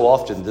for so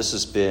often, this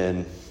has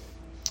been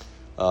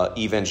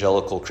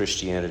evangelical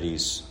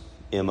Christianity's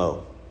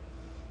MO.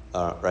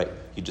 Right?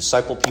 You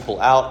disciple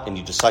people out and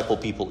you disciple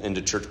people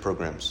into church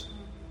programs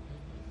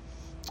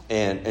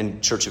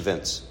and church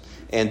events.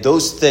 And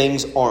those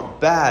things aren't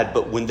bad,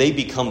 but when they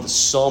become the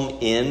sum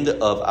end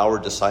of our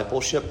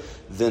discipleship,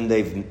 then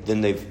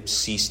they've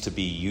ceased to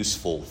be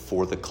useful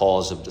for the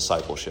cause of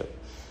discipleship.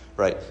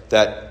 Right?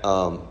 That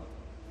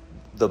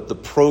the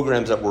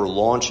programs that we're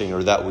launching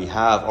or that we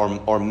have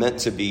are meant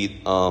to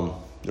be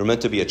they're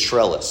meant to be a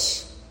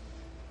trellis.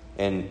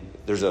 And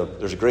there's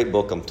a great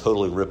book I'm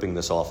totally ripping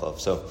this off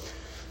of. So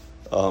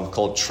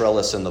called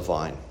Trellis and the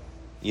Vine.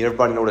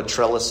 Everybody know what a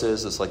trellis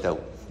is? It's like that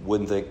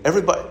wooden thing.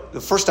 Everybody,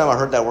 the first time I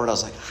heard that word, I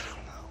was like,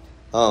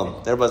 I don't know.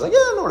 Everybody's like, yeah,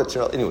 I know what a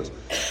trellis. Anyways,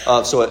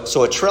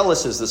 so a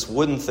trellis is this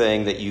wooden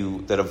thing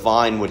that a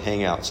vine would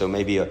hang out. So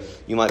maybe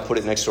you might put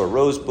it next to a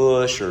rose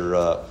bush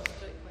or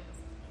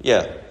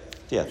yeah.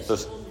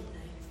 Those,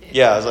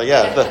 I was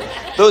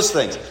like, those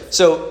things.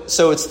 So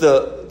it's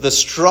the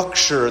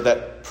structure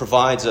that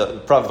provides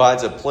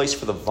a place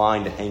for the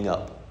vine to hang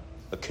up,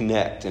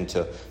 connect, and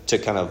to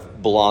kind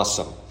of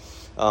blossom.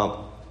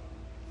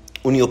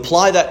 When you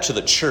apply that to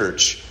the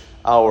church,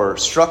 our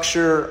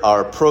structure,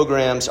 our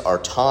programs, our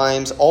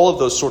times, all of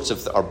those sorts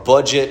of our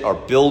budget, our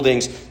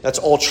buildings, that's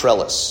all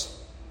trellis.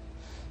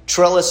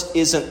 Trellis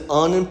isn't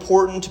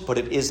unimportant, but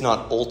it is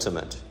not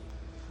ultimate.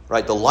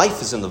 Right? The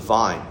life is in the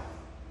vine.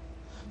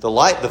 The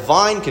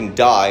vine can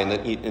die,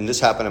 and this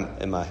happened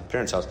in my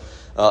parents' house.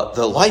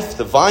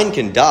 The vine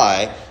can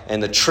die,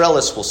 and the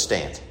trellis will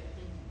stand.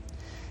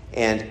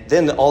 And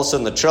then all of a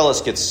sudden, the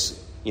trellis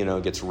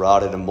gets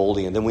rotted and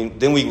moldy, and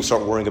then we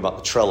start worrying about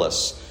the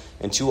trellis.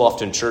 And too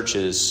often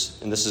churches,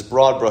 and this is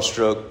broad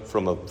brushstroke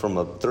from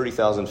a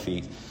 30,000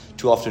 feet,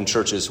 too often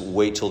churches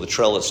wait till the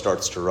trellis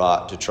starts to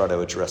rot to try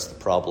to address the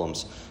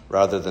problems,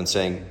 rather than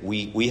saying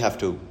we have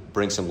to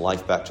bring some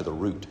life back to the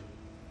root.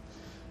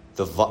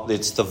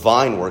 It's the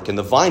vine work, and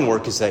the vine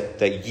work is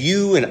that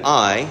you and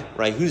I,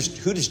 right?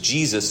 Who does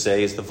Jesus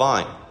say is the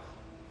vine?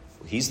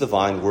 He's the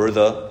vine. We're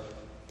the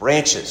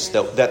branches.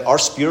 That our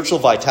spiritual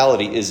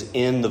vitality is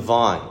in the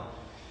vine,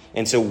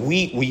 and so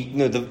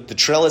the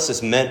trellis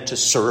is meant to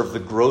serve the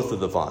growth of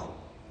the vine,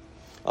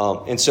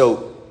 and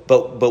so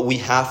but we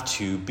have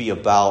to be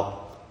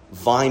about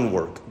vine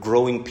work,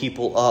 growing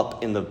people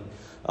up in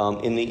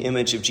the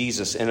image of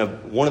Jesus.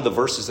 And one of the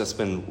verses that's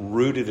been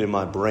rooted in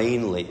my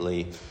brain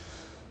lately.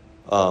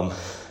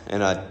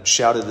 And I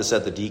shouted this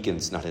at the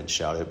deacons. I didn't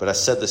shout it, but I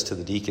said this to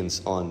the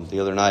deacons on the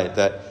other night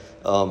that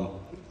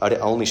I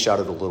only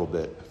shouted a little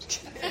bit.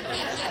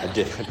 I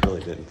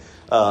really didn't.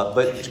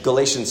 But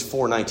Galatians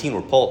 4:19,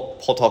 where Paul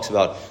talks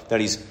about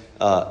that he's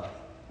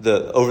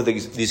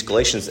these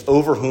Galatians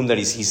over whom that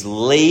he's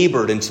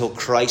labored until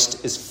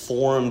Christ is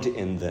formed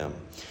in them.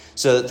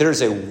 So that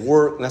there's a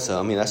work. That's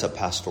a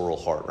pastoral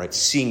heart, right?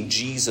 Seeing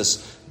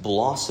Jesus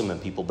blossom in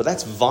people, but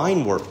that's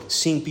vine work.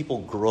 Seeing people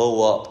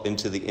grow up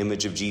into the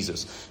image of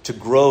Jesus, to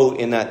grow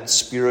in that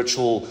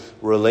spiritual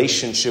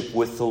relationship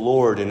with the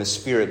Lord in His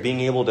Spirit, being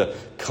able to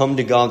come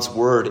to God's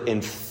Word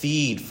and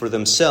feed for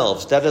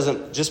themselves. That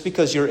doesn't, just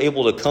because you're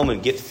able to come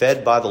and get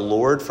fed by the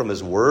Lord from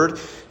His Word,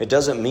 it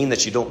doesn't mean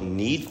that you don't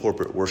need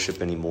corporate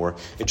worship anymore.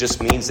 It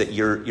just means that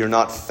you're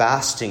not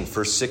fasting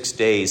for 6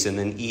 days and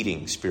then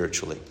eating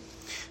spiritually.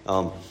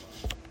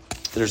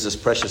 There's this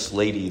precious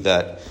lady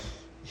that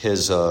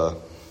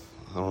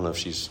I don't know if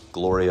she's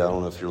Gloria. I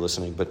don't know if you're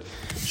listening, but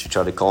she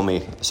tried to call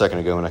me a second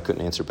ago and I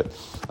couldn't answer. But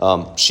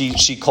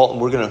she called,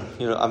 and we're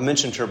gonna, I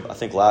mentioned her I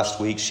think last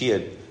week. She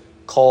had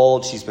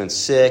called. She's been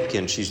sick,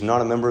 and she's not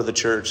a member of the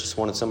church. Just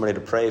wanted somebody to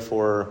pray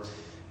for her,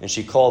 and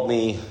she called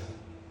me.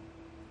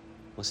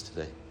 What's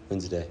today?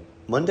 Wednesday,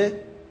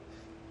 Monday,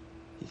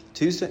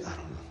 Tuesday. I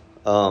don't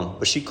know.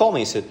 But she called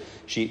me and said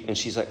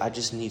she's like, I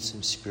just need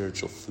some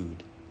spiritual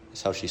food.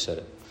 That's how she said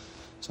it.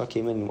 So I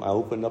came in, I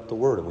opened up the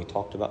Word, and we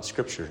talked about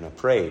Scripture, and I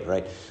prayed,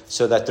 right?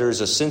 So that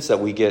there's a sense that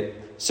we get,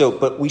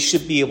 but we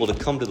should be able to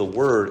come to the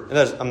Word. And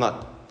I'm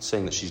not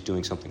saying that she's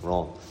doing something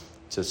wrong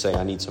to say,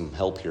 I need some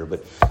help here,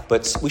 but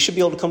we should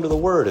be able to come to the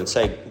Word and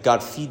say,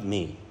 God, feed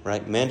me,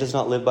 right? Man does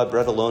not live by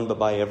bread alone, but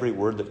by every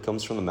word that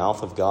comes from the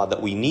mouth of God,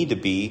 that we need to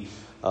be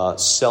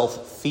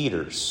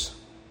self-feeders.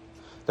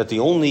 That the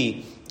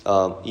only,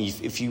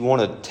 if you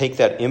want to take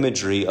that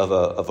imagery of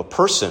a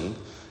person,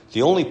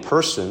 the only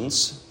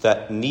persons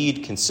that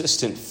need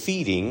consistent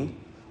feeding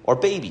are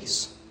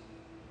babies,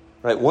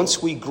 right?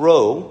 Once we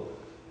grow,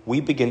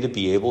 we begin to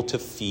be able to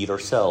feed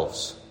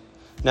ourselves.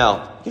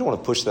 Now, you don't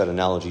want to push that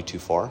analogy too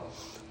far,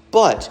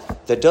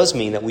 But that does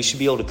mean that we should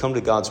be able to come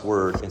to God's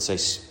word and say,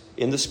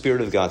 in the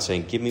Spirit of God,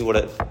 saying, give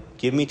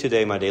me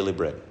today my daily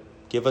bread.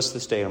 Give us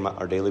this day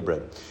our daily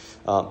bread.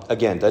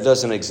 Again, that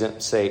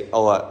doesn't say,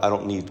 I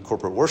don't need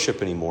corporate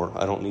worship anymore.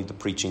 I don't need the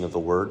preaching of the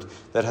word.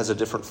 That has a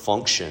different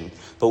function.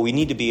 But we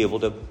need to be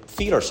able to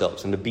feed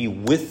ourselves and to be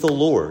with the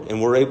Lord.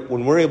 And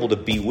when we're able to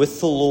be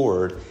with the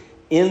Lord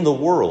in the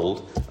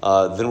world,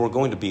 then we're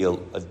going to be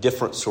a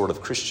different sort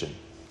of Christian.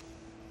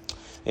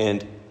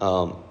 And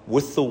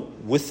with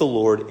the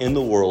Lord in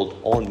the world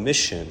on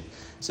mission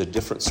is a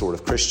different sort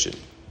of Christian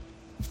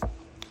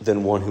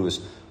than one who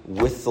is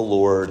with the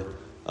Lord,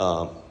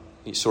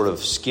 sort of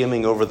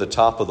skimming over the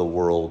top of the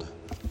world,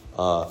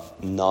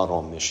 not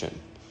on mission.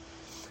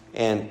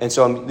 And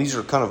so these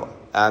are kind of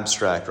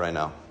abstract right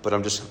now, but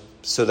I'm just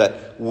so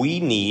that we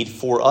need,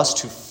 for us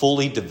to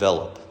fully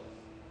develop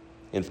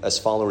as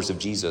followers of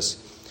Jesus.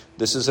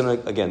 This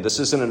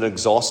isn't an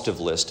exhaustive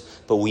list,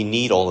 but we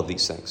need all of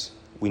these things.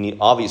 We need,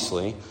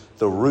 obviously,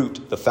 the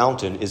root, the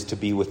fountain, is to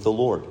be with the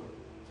Lord.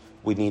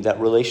 We need that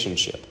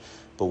relationship.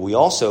 But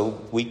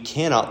we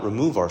cannot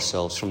remove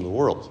ourselves from the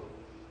world.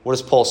 What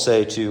does Paul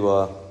say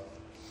to,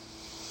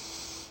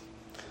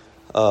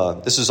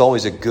 this is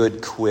always a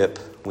good quip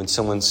when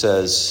someone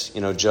says,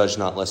 judge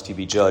not lest you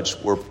be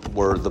judged,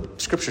 where the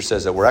scripture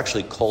says that we're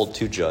actually called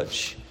to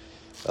judge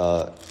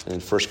in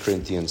 1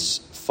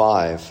 Corinthians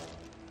 5.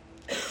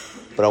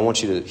 But I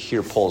want you to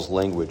hear Paul's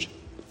language.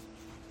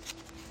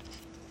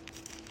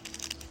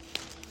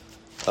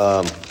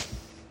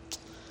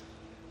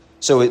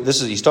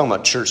 He's talking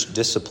about church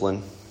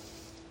discipline.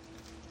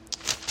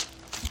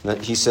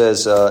 He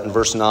says in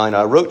verse 9,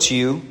 I wrote to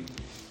you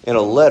in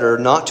a letter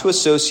not to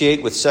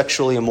associate with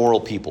sexually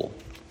immoral people.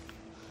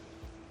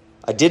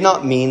 I did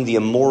not mean the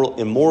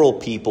immoral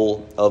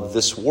people of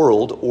this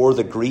world, or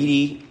the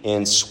greedy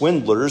and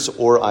swindlers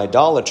or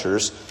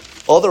idolaters.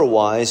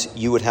 Otherwise,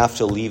 you would have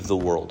to leave the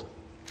world.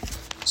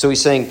 So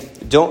he's saying,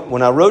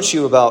 when I wrote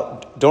you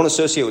about don't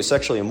associate with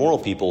sexually immoral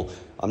people,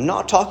 I'm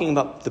not talking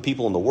about the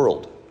people in the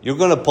world. You're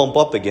going to bump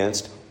up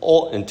against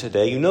and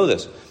today you know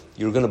this,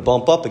 you're going to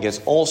bump up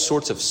against all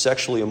sorts of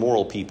sexually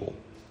immoral people.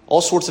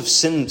 All sorts of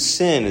sin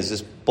is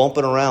just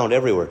bumping around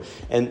everywhere.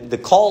 And the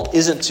call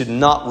isn't to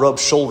not rub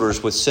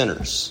shoulders with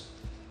sinners,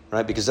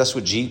 right? Because that's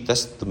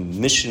the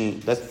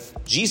mission,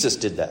 Jesus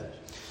did that.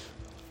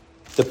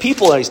 The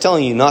people that he's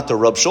telling you not to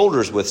rub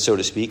shoulders with, so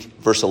to speak,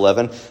 verse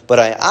 11, but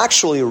I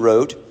actually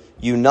wrote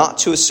you not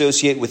to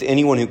associate with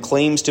anyone who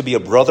claims to be a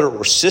brother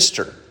or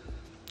sister,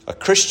 a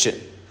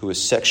Christian who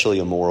is sexually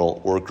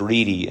immoral or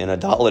greedy, an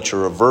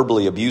idolater or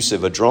verbally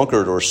abusive, a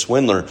drunkard or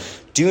swindler.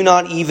 Do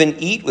not even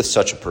eat with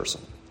such a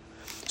person.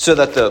 So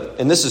that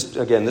this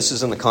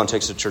is in the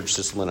context of church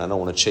discipline. I don't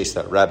want to chase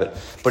that rabbit.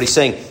 But he's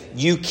saying,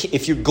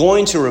 if you're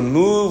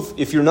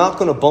not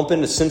going to bump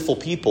into sinful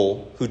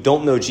people who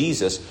don't know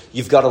Jesus,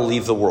 you've got to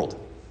leave the world.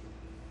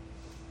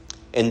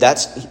 And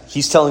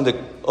he's telling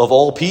of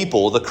all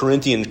people, the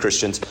Corinthian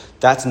Christians,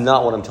 that's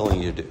not what I'm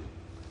telling you to do.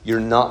 You're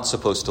not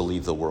supposed to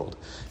leave the world.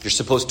 You're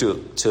supposed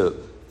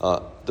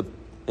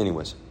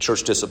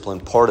church discipline,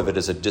 part of it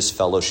is a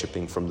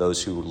disfellowshipping from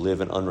those who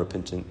live in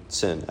unrepentant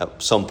sin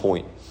at some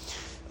point.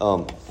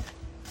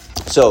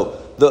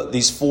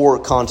 These four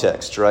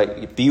contexts,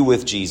 right? Be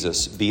with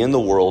Jesus, be in the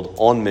world,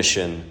 on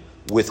mission,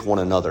 with one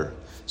another.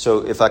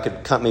 So if I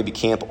could maybe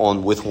camp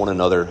on with one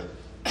another,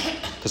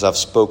 because I've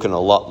spoken a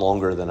lot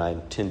longer than I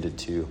intended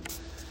to,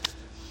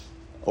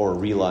 or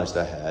realized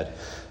I had,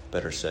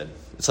 better said.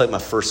 It's like my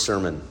first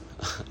sermon.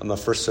 I'm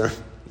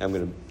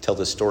going to tell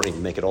this story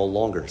and make it all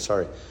longer.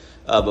 Sorry.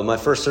 But my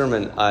first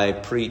sermon, I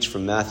preached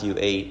from Matthew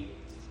 8,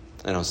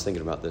 and I was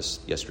thinking about this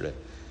yesterday.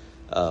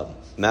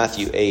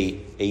 Matthew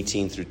 8,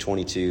 18 through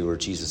 22, where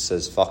Jesus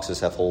says, foxes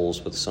have holes,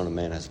 but the Son of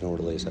Man has nowhere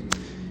to lay his head.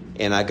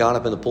 And I got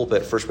up in the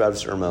pulpit at First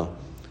Baptist Irmo,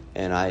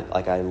 and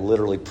I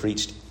literally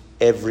preached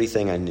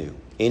everything I knew.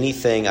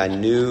 Anything I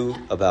knew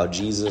about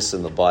Jesus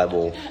and the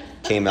Bible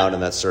came out in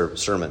that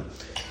sermon.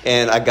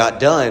 And I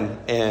got done,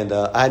 and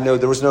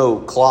there was no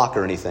clock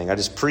or anything. I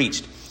just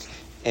preached.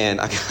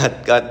 And I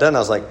got done. I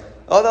was like,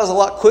 oh, that was a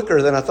lot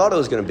quicker than I thought it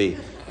was going to be.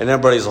 And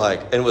everybody's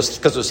like, and it was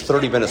because it was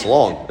 30 minutes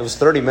long. It was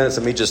 30 minutes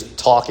of me just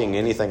talking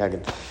anything I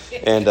could.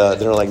 And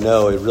they're like,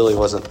 no, it really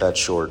wasn't that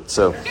short.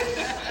 So,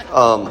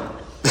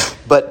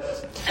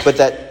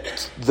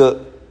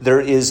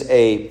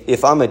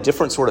 if I'm a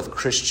different sort of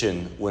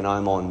Christian when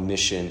I'm on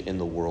mission in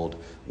the world,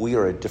 we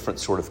are a different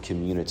sort of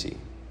community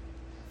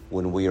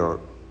when we are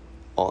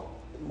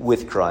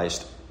with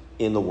Christ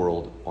in the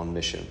world on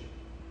mission.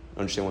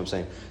 Understand what I'm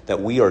saying?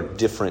 That we are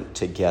different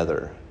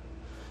together.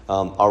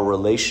 Our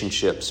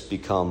relationships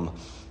become,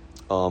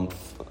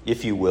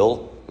 if you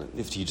will,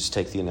 if you just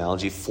take the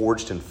analogy,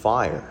 forged in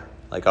fire.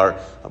 Like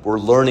we're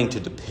learning to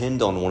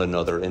depend on one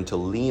another and to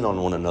lean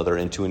on one another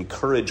and to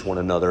encourage one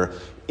another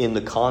in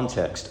the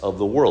context of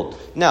the world.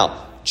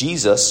 Now,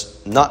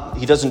 Jesus,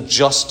 he doesn't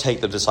just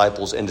take the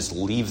disciples and just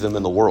leave them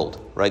in the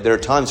world, right? There are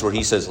times where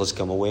he says, let's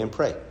come away and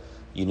pray.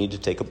 You need to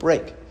take a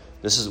break.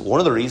 This is one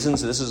of the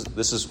reasons, this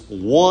is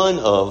one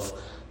of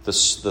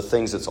the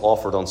things that's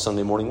offered on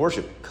Sunday morning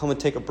worship. Come and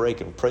take a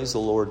break and praise the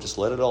Lord. Just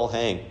let it all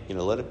hang.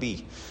 Let it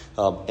be.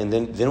 And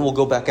then we'll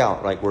go back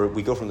out, right? Where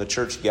we go from the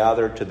church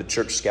gathered to the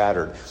church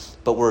scattered.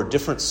 But we're a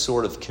different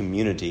sort of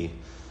community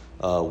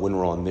when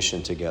we're on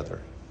mission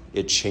together.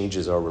 It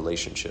changes our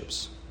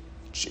relationships.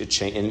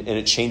 And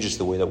it changes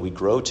the way that we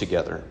grow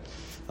together.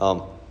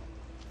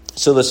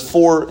 So there's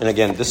 4, and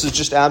again, this is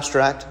just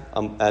abstract.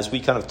 As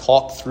we kind of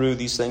talk through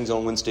these things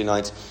on Wednesday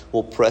nights,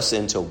 we'll press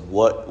into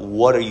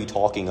what are you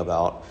talking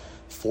about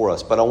for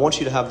us. But I want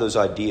you to have those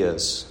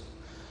ideas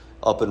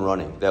up and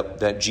running,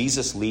 that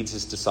Jesus leads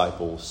his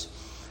disciples.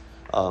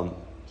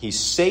 He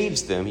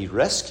saves them, he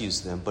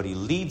rescues them, but he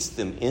leads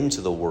them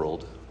into the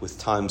world with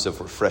times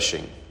of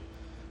refreshing.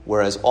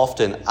 Whereas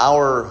often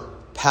our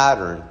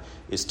pattern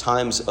is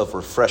times of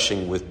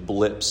refreshing with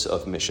blips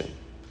of mission.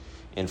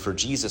 And for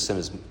Jesus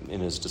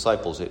and his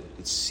disciples, it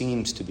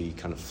seems to be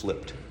kind of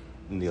flipped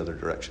in the other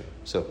direction.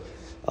 So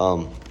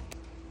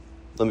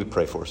let me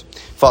pray for us.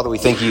 Father, we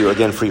thank you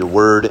again for your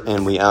word,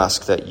 and we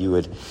ask that you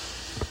would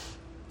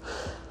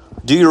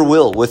do your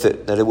will with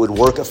it, that it would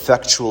work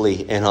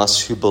effectually in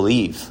us who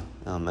believe.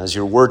 As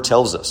your word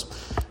tells us,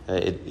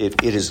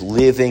 it is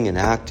living and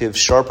active,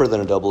 sharper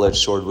than a double-edged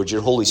sword. Would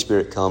your Holy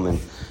Spirit come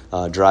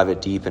and drive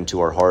it deep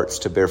into our hearts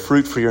to bear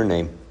fruit for your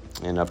name?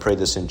 And I pray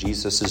this in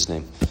Jesus'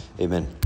 name. Amen.